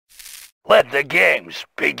Let the games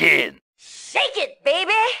begin. Shake it,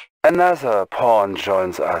 baby! Another pawn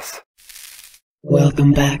joins us.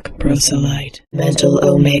 Welcome back, Proselyte. Mental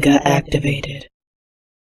Omega activated.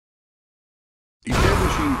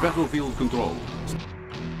 Establishing battlefield control.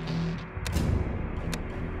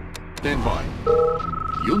 Stand by.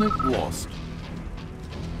 Unit lost.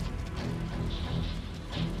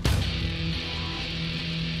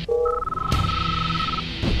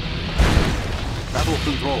 Battle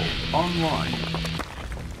control online.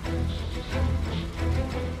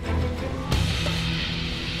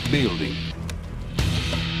 Building.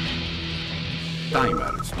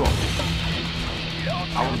 Timer stop.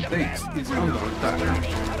 Our base is under attack.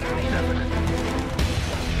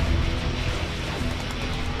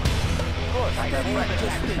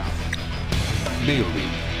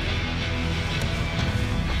 Building.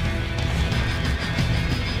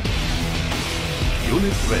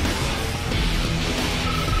 Unit ready.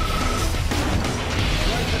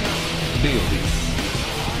 Building.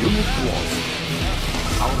 Unit lost.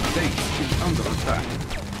 Our base is under attack.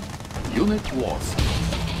 Unit lost.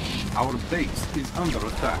 Our base is under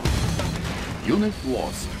attack. Unit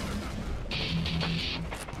lost.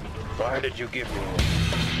 Why did you give me one?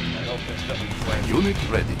 I hope this doesn't flame. Unit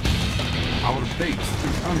ready. Our base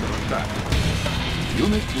is under attack.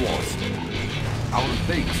 Unit lost. Our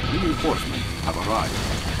base reinforcements have arrived.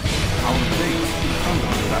 Our base is under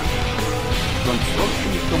attack.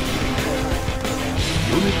 Construction complete.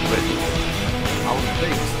 Unit ready. Our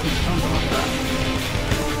base is under attack.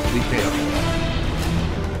 Repair.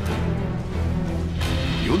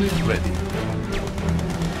 Unit ready.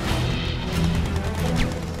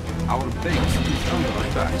 Our base is under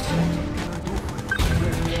attack.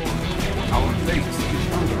 Our base is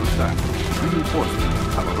under attack.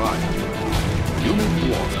 Reinforcements have arrived. Unit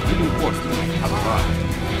lost. Reinforcements have arrived.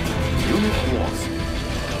 Unit lost.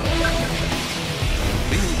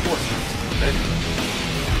 Reinforcements ready.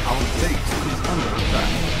 Our base is under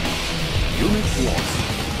attack. Unit lost.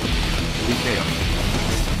 Repair.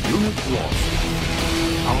 Unit lost.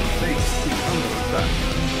 Our base is under attack.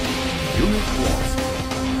 Unit lost.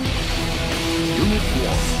 Unit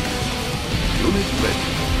lost. Unit ready.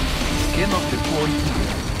 Cannot deploy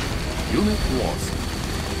here. Unit lost.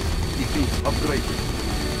 Defense upgraded.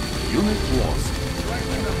 Unit lost.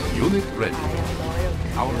 Unit ready.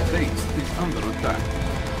 Our base is under attack.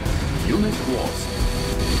 Unit lost.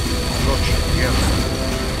 Structure garrison.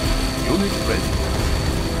 Unit ready.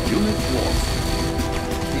 Unit lost.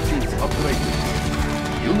 Defense upgraded.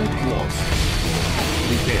 Unit lost.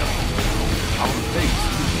 Repair. Our base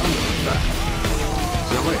is under attack.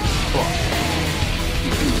 Select spot.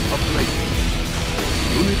 Defense upgraded.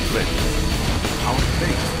 Unit ready. Our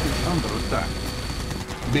base is under attack.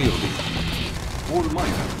 Building. All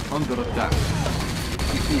miners under attack.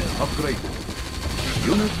 Defense upgraded.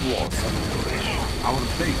 Unit lost. Our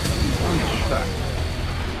base is under attack.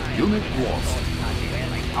 Unit lost.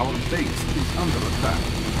 Our base is under attack.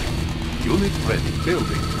 Unit ready.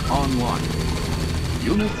 Building online.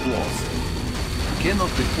 Unit lost.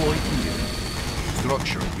 Cannot deploy here.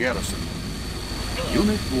 Structure garrison.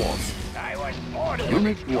 Unit lost.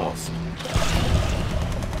 Unit lost.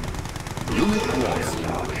 Unit lost.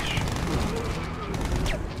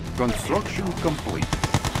 Construction complete.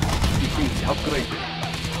 Defense upgraded.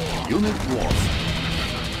 Unit lost.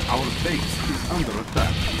 Our base is under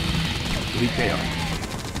attack. Repairing.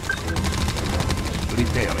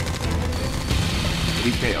 Repairing.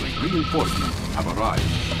 Repairing. Reinforcements have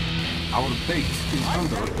arrived. Our base is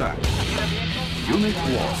under attack. Unit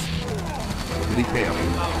lost.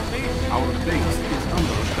 Repairing. Our base is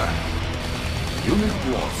under attack. Unit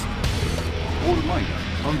lost. All miners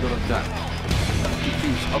under attack.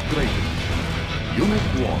 Defense upgraded. Unit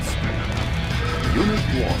lost. Unit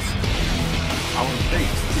lost. Our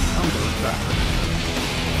base is under attack.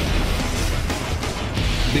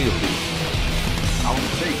 Building. Our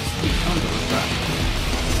base is under attack.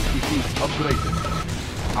 Defense upgraded.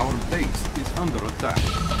 Our base is under attack.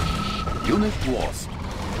 Unit lost.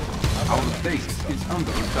 Our base is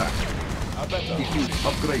under attack. Defense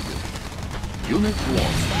upgraded. Unit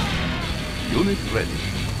lost. Unit ready.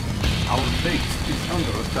 Our base is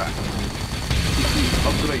under attack. Defense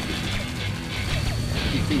upgraded.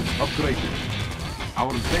 Defense upgraded.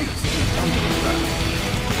 Our base is under attack.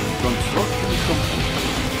 Construction complete.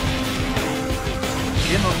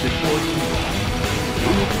 Cannot deploy here.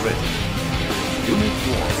 Unit ready. Unit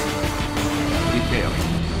lost. Repairing.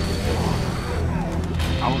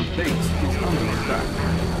 Our base is under attack.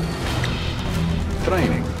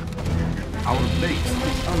 Training. Our base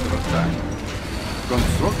is under attack.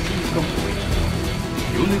 Construction complete.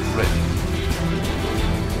 Unit ready.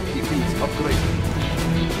 Defense upgraded.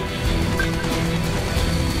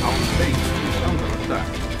 Our base is under attack.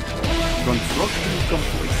 Construction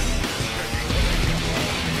complete.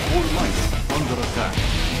 All miners under attack.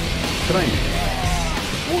 Training.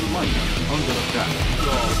 All miners under attack.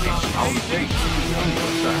 Our base is under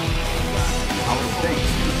attack. Our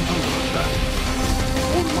base is under attack.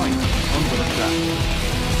 All miners under attack.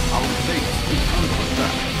 Our base is under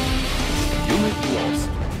attack. Unit lost.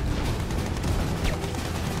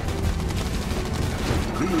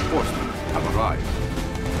 Reinforcements have arrived.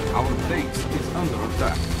 Our base is under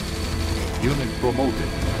attack. Unit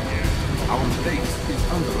promoted. Our base is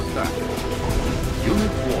under attack.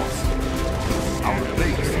 Unit lost. Our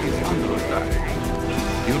base is under attack.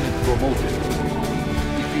 Unit promoted.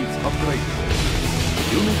 Defeats upgraded.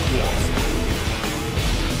 Unit lost.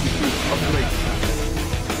 Defeats upgraded.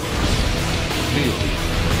 Building.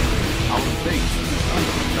 Our base is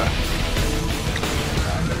under attack.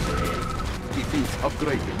 Defeats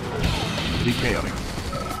upgraded. Repairing.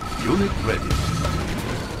 Unit ready.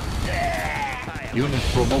 Unit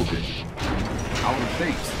promoted. Our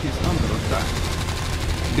base is under attack.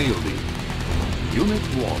 Building. Unit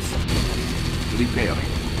lost.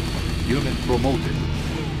 Repairing. Unit promoted.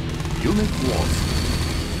 Unit lost.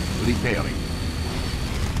 Repairing.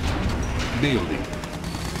 Building.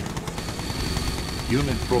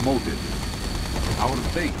 Unit promoted. Our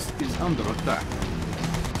base is under attack.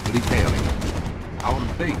 Repairing. Our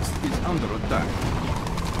base is under attack.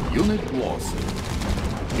 Unit lost.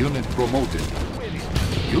 Unit promoted.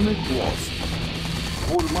 Unit lost.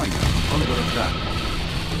 All miners under attack.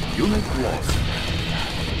 Unit lost.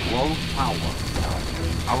 Low power.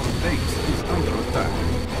 Our base is under attack.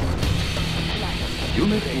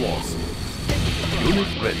 Unit lost.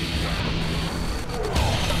 Unit ready.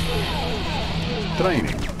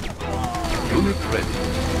 Training. Unit ready.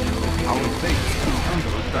 Our base is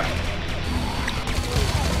under attack.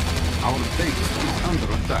 Our base is under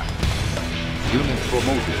attack. Unit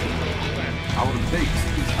promoted. Our base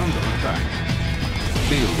is under attack.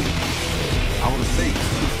 Building. Our base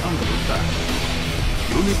is under attack.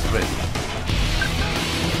 Unit ready.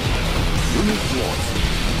 Unit lost.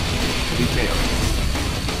 Repairing.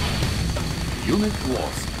 Unit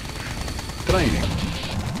lost. Training.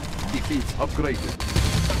 Defeats upgraded.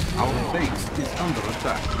 Our base is under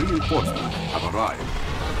attack. Reinforcements have arrived.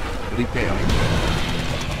 Repairing.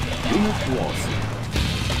 Unit lost.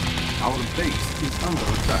 Our base is under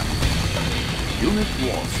attack. Unit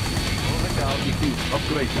lost. Defeats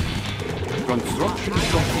upgraded. Construction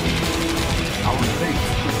complete. Our base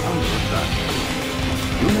is under attack.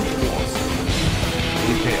 Unit lost.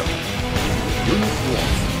 Repairing. Unit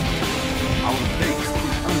lost. Our base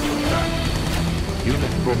is under attack.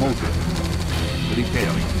 Unit promoted.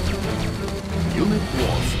 Repairing. Unit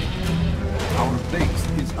lost. Our base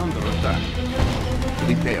is under attack.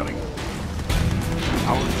 Repairing.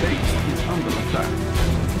 Our base is under attack.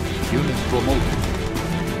 Unit promoted.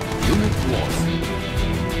 Unit lost.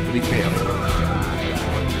 Repairing.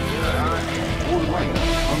 All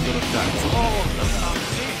miners under attack.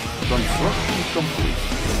 Construction complete.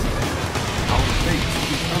 Our base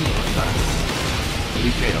is under attack.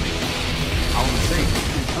 Repairing. Our base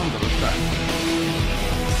is under attack.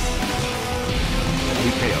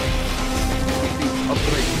 Repairing. Defeats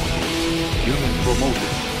upgraded. Unit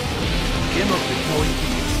promoted. Cannot deploy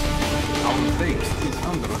here. Our base is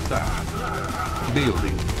under attack.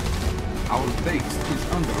 Building. Our base is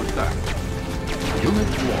under attack.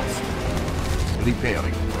 Unit lost.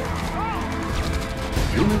 Repairing.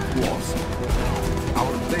 Unit lost.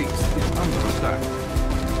 Our base is under attack.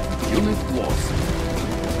 Unit lost.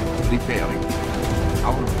 Repairing.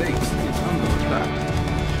 Our base is under attack.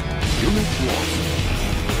 Unit lost.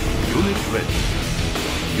 Unit ready.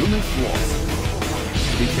 Unit lost.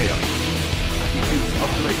 Repairing. Defeats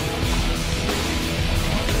upgraded.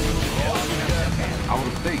 Our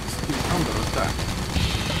base is under attack.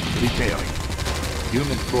 Repairing.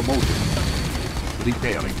 Unit promoted.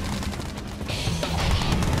 Repairing.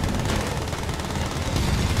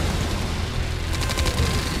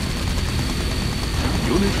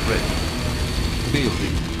 Unit ready.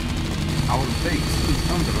 Building. Our base is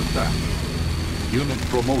under attack. Unit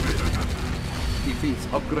promoted. Defeats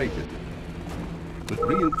upgraded. The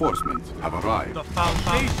reinforcements have arrived. The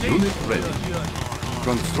foundation. Unit ready.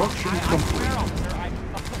 Construction complete.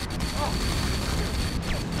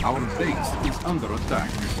 Our base is under attack.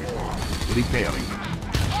 Repairing.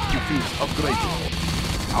 Defeats upgraded.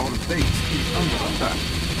 Our base is under attack.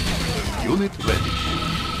 Unit ready.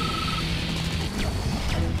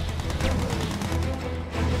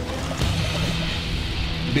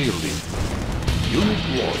 Building. Unit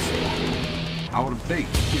lost. Our base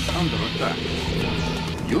is under attack.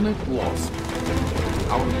 Unit lost.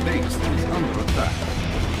 Our base is under attack.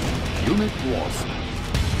 Unit lost.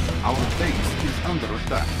 Our base is under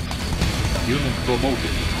attack. Unit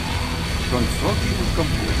promoted. Construction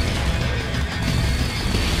complete.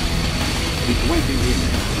 Waiting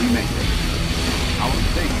unit remaining. Our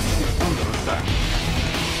base is under attack.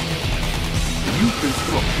 New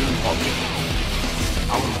construction object.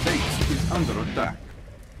 Our base is under attack.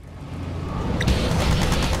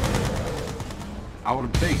 Our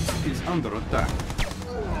base is under attack.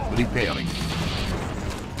 Repairing.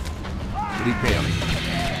 Repairing.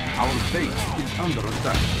 Our base is under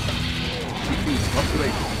attack. Defense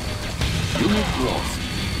upgraded. Unit lost.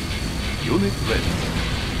 Unit ready.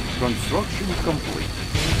 Construction complete.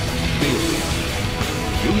 Building.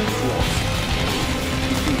 Unit lost.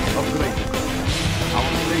 Defense upgraded.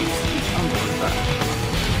 Our base is under attack.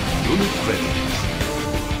 Unit ready.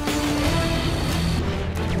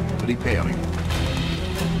 Repairing.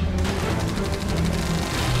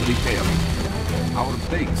 Repairing. Our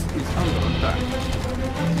base is under attack.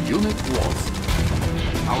 Unit lost.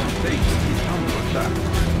 Our base is under attack.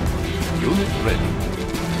 Unit ready.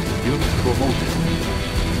 Unit promoted.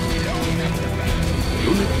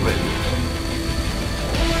 Unit ready.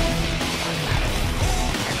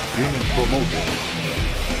 Unit promoted.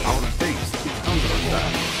 Our base is under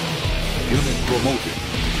attack. Unit promoted.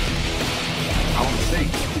 Our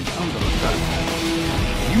base is under attack.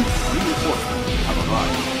 New reinforcements have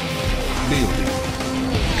arrived. Building.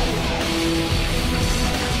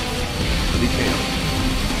 Repair.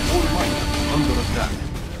 All miners under attack.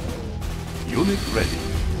 Unit ready.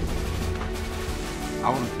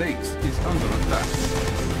 Our base is under attack.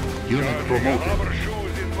 Unit promoted.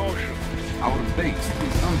 Our base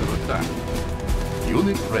is under attack.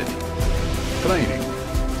 Unit ready. Training.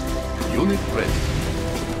 Unit ready.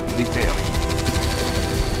 Repairing.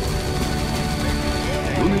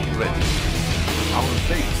 Unit ready. Our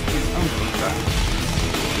base is under attack.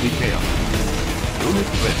 Repair. Unit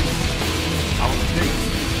ready. Our base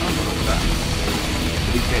is under attack.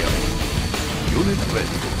 Repair. Unit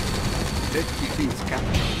ready. Defense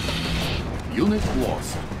captured. Unit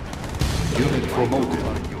lost. Unit promoted.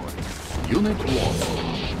 Unit lost.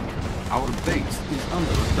 Our base is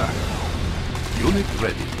under attack. Unit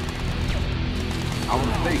ready. Our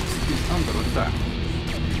base is under attack.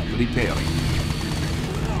 Repairing.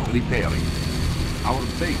 Repairing. Our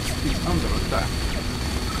base is under attack.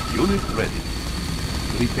 Unit ready.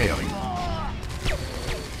 Repairing.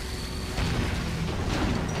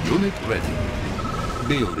 Unit ready.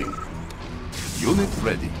 Building. Unit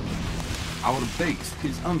ready. Our base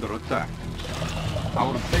is under attack.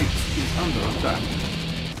 Our base is under attack.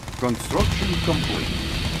 Construction complete.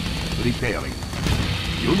 Repairing.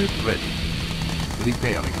 Unit ready.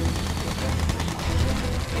 Repairing.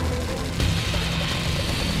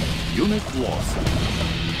 Unit lost.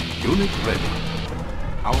 Unit ready.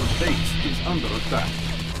 Our base is under attack.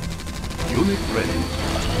 Unit ready.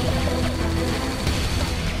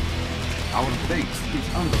 Our base is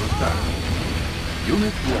under attack.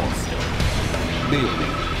 Unit lost.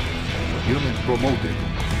 Building. Unit promoted.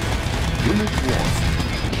 Unit lost.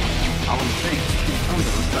 Our base is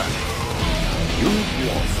under attack. Unit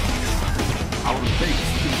lost. Our base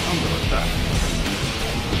is under attack.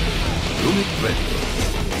 Unit ready.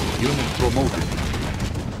 Unit promoted.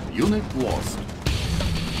 Unit lost.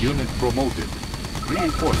 Unit promoted.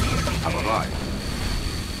 Reinforcements have arrived.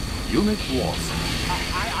 Unit lost.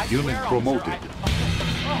 Unit promoted.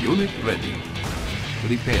 Unit ready.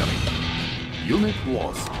 Repairing. Unit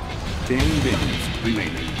lost. 10 minutes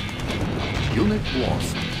remaining. Unit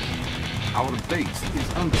lost. Our base is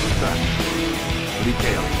under attack.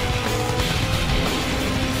 Repairing.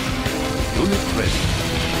 Unit ready.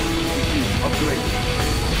 Upgraded.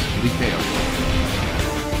 Repairing.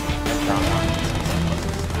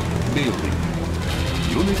 Building.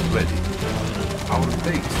 Unit ready. Our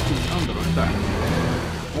base is under attack.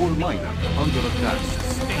 All miners under attack.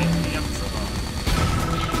 Sustain the Epsilon.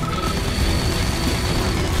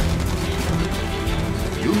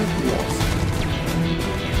 Unit lost.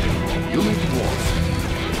 Unit lost.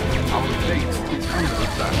 Our base is under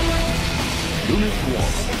attack. Unit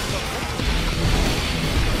lost.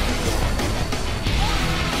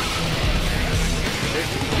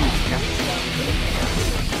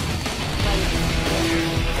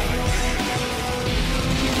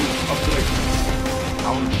 Upgrade.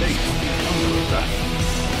 Our base is under attack.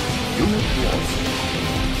 Unit lost.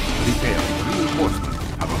 Repair reinforcements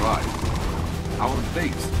have arrived. Our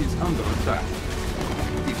base is under attack.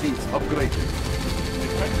 Defense upgraded.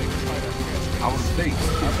 Our base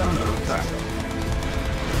is under attack.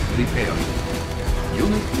 Repairing.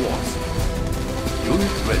 Unit lost.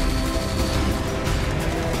 Unit ready.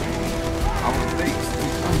 Our base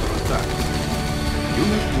is under attack.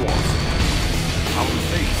 Unit lost. Our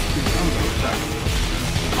base is under attack.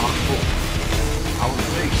 R4. Our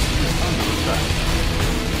base is under attack.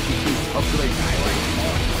 It is upgraded.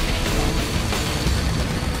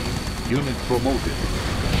 Unit promoted.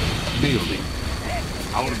 Building.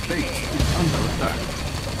 Our base is under attack.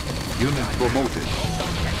 Unit promoted.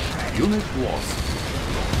 Unit lost.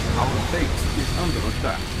 Our base is under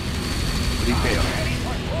attack. Repair.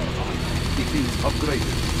 It is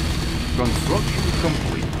upgraded. Construction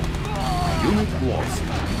complete. Unit lost.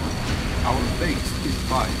 Our base is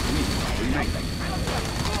 5 units remaining.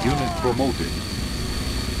 Unit promoted.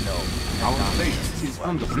 Our base is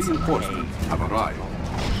under reinforcement. Have arrived.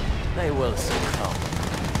 They will succumb.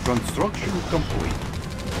 Construction complete.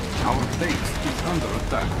 Our base is under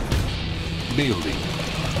attack. Building.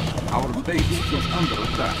 Our base is under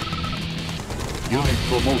attack. Unit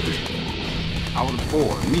promoted. Our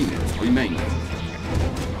 4 minutes remaining.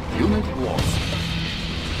 Unit lost.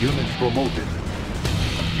 Unit promoted.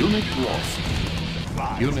 Unit lost.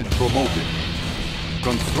 Unit promoted.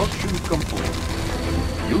 Construction complete.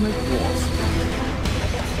 Unit lost.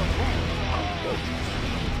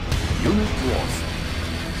 Unit lost.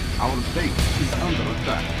 Our base is under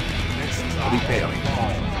attack. Repairing.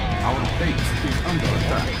 Our base is under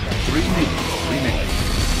attack. 3 minutes remaining.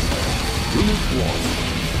 Unit lost.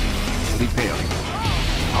 Repairing.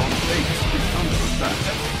 Our base is under attack.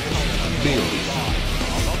 Building.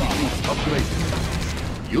 It is upgraded.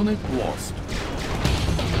 Unit lost.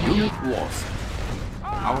 Unit lost.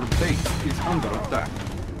 Our base is under attack.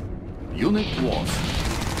 Unit lost.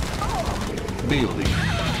 Building.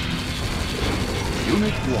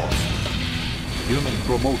 Unit lost. Unit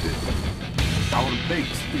promoted. Our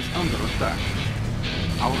base is under attack.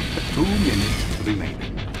 Our 2 minutes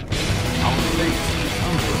remaining. Our base is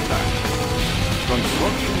under attack.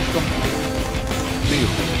 Construction complete.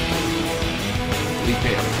 Building.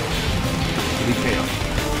 Repair. Repair.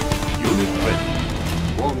 Unit ready.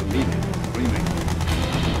 1 minute remaining.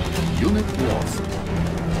 Unit lost.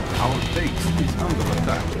 Our base is under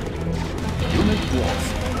attack. Unit lost.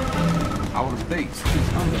 Our base is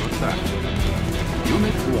under attack.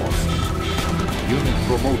 Unit lost. Unit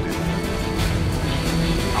promoted.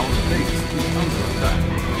 Our base is under attack.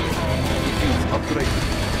 It is upgraded.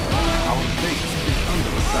 Our base is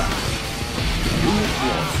under attack. Unit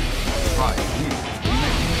lost. 5 minutes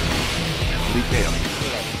remaining. Repairing.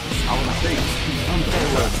 Our base is under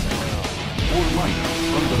attack. 4 miners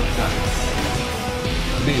under attack.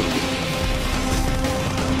 Building.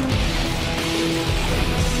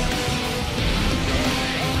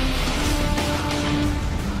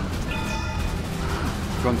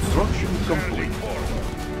 Construction complete.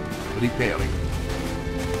 Repairing.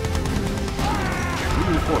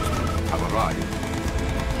 Reinforcements have arrived.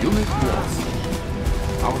 Unit lost.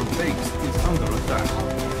 Our base is under attack.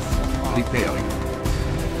 Repairing.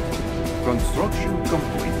 Construction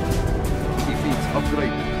complete. It is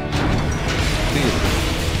upgraded. Building.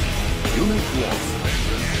 Unit lost.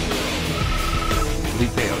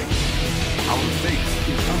 Repairing. Our base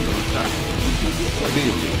is under attack.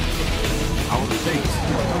 Building. Our base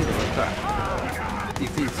is under attack.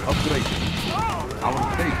 It is upgraded. Our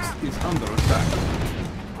base is under attack.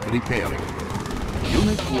 Repairing.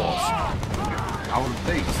 Unit lost. Our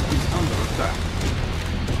base is under attack.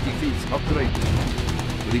 It is upgraded.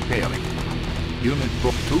 Repairing. Unit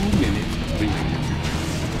for 2 minutes remaining.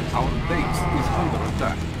 Our base is under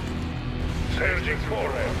attack. Surging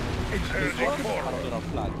forward. Surging forward.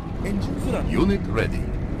 Unit ready.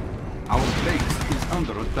 Our base is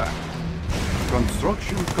under attack.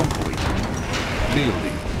 Construction complete.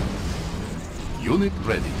 Building. Unit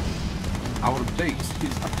ready. Our base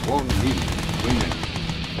is at 1 minute remaining.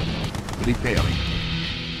 Repairing.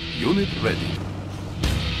 Unit ready.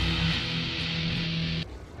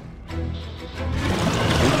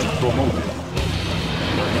 Unit promoted.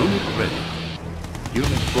 Unit ready.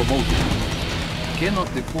 Unit promoted. Cannot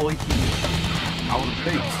deploy here. Our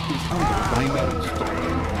base is under primary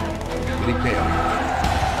storage. Repairing.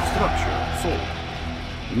 Structure sold.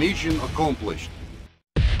 Mission accomplished.